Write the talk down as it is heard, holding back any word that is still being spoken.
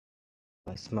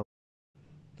I smoke.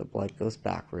 The blood goes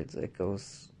backwards. It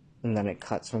goes, and then it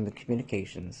cuts from the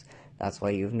communications. That's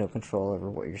why you have no control over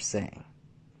what you're saying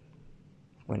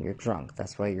when you're drunk.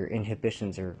 That's why your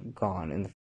inhibitions are gone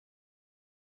in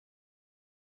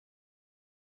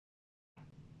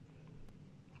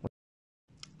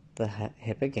the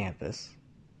hippocampus,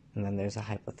 and then there's a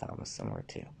hypothalamus somewhere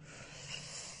too.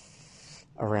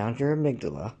 Around your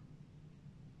amygdala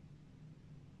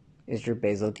is your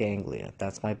basal ganglia.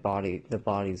 That's the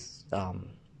body's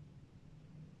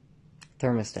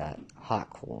thermostat, hot,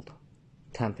 cold,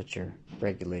 temperature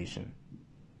regulation.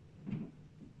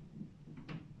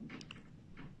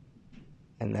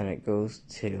 And then it goes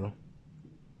to,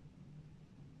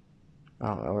 I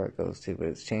don't know where it goes to, but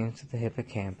it's changed to the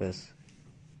hippocampus,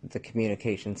 the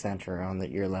communication center on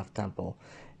your left temple,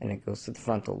 and it goes to the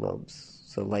frontal lobes.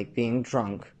 So like being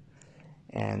drunk,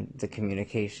 and the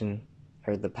communication,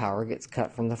 or the power gets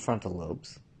cut from the frontal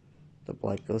lobes, the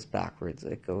blood goes backwards,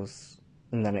 it goes,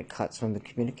 and then it cuts from the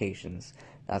communications.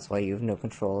 That's why you have no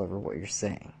control over what you're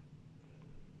saying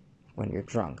when you're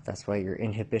drunk. That's why your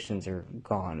inhibitions are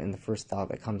gone, and the first thought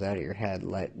that comes out of your head,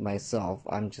 like myself,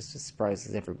 I'm just as surprised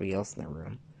as everybody else in the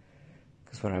room.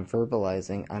 Because when I'm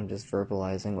verbalizing, I'm just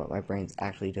verbalizing what my brain's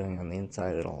actually doing on the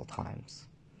inside at all times.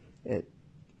 It's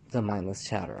a mindless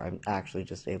chatter. I'm actually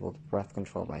just able to breath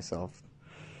control myself.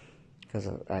 Because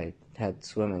I had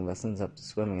swimming lessons up to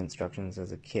swimming instructions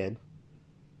as a kid.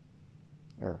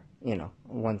 Or,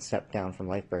 one step down from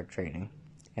lifeguard training.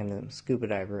 And I'm a scuba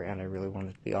diver, and I really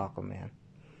wanted to be Aquaman.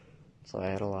 So I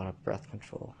had a lot of breath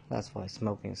control. That's why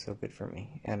smoking is so good for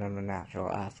me. And I'm a natural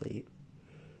athlete.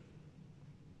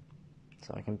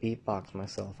 So I can beatbox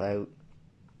myself out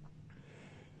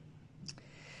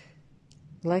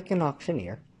like an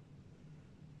auctioneer.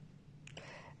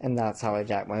 And that's how I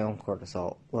jack my own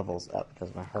cortisol levels up,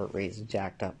 because my heart rate is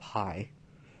jacked up high,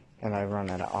 and I run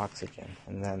out of oxygen.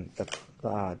 And then the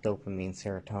dopamine,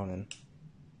 serotonin,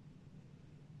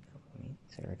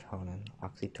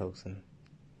 oxytocin,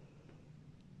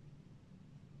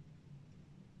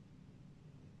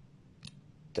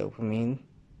 dopamine,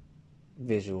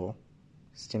 visual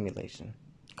stimulation,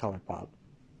 color pop,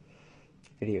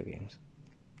 video games,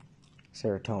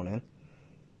 serotonin,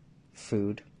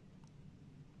 food,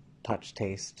 touch,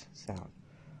 taste, sound,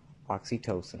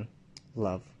 oxytocin,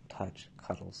 love, touch,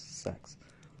 cuddles, sex,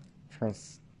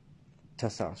 turns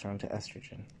testosterone to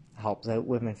estrogen, helps out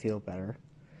women feel better,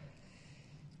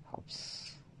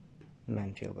 helps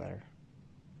men feel better.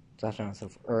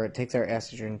 Or it takes our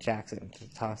estrogen, jacks it into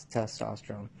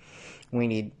testosterone. We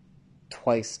need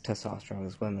twice testosterone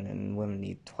as women, and women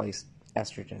need twice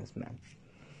estrogen as men.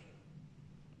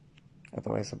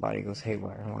 Otherwise the body goes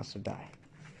haywire and wants to die.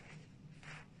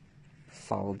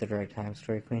 Follow the direct time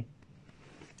story, Queen.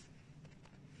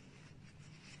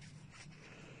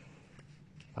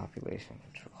 Population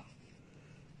control.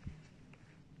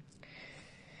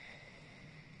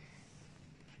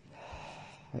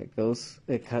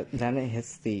 Then it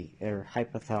hits the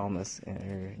hypothalamus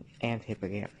and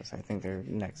hippocampus. I think they're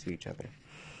next to each other.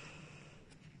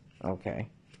 Okay.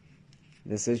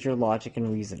 This is your logic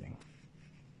and reasoning.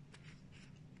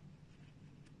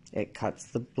 It cuts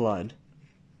the blood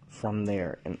from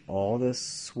there, and all this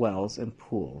swells and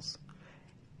pools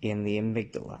in the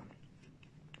amygdala,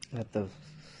 at the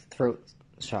throat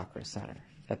chakra center,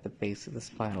 at the base of the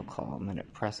spinal column, and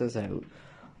it presses out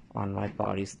on my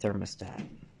body's thermostat.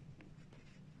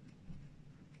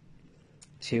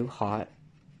 Too hot,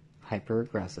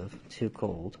 hyper-aggressive. Too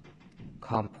cold,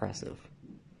 compressive.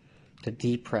 To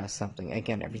depress something,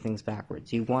 again, everything's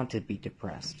backwards. You want to be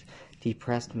depressed.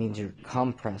 Depressed means you're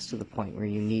compressed to the point where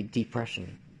you need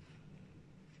depression.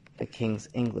 The King's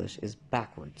English is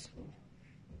backwards.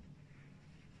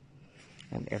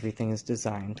 And everything is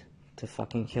designed to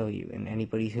fucking kill you. And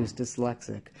anybody who's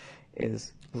dyslexic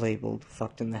is labeled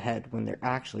fucked in the head when they're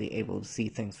actually able to see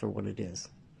things for what it is.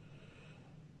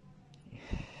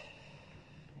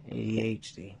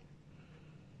 ADHD.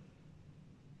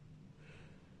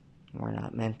 We're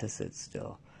not meant to sit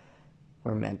still.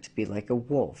 We're meant to be like a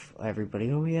wolf.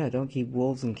 Everybody, oh yeah, don't keep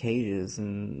wolves in cages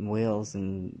and whales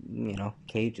in,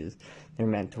 cages. They're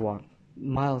meant to walk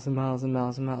miles and miles and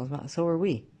miles and miles and miles. So are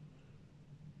we.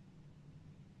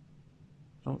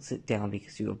 Don't sit down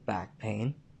because you have back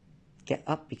pain. Get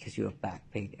up because you have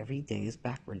back pain. Every day is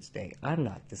backwards day. I'm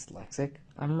not dyslexic.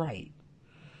 I'm right.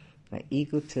 An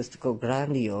egotistical,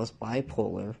 grandiose,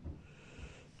 bipolar,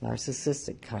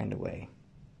 narcissistic kind of way.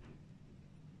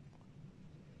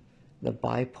 The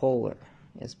bipolar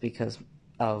is because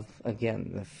of,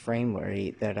 again, the frame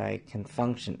rate that I can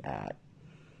function at.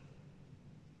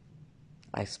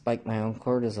 I spike my own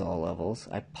cortisol levels.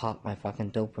 I pop my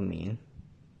fucking dopamine.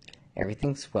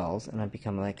 Everything swells, and I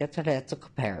become like a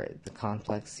parrot, the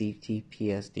complex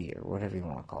CTPSD, or whatever you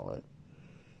want to call it.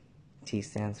 T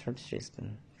stands for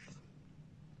Tristan.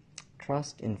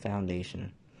 Trust in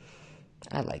Foundation.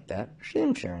 I like that.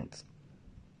 Insurance.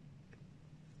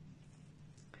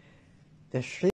 The